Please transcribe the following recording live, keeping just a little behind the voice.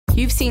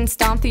You've seen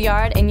Stomp the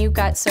Yard and you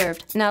got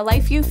served. Now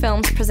LifeView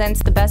Films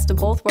presents the Best of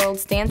Both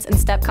Worlds dance and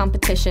step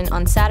competition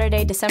on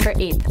Saturday, December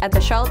 8th at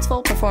the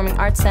Charlottesville Performing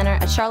Arts Center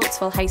at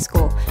Charlottesville High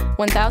School.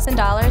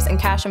 $1,000 in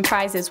cash and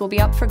prizes will be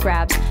up for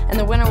grabs, and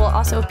the winner will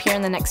also appear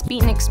in the next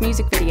Beatniks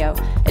music video.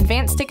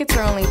 Advance tickets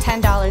are only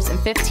 $10 and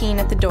 $15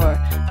 at the door.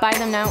 Buy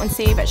them now and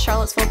save at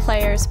Charlottesville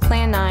Players,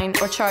 Plan 9,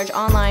 or charge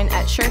online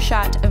at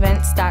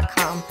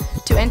SureShotEvents.com.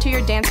 To enter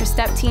your dance or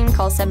step team,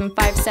 call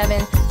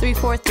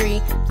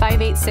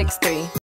 757-343-5863.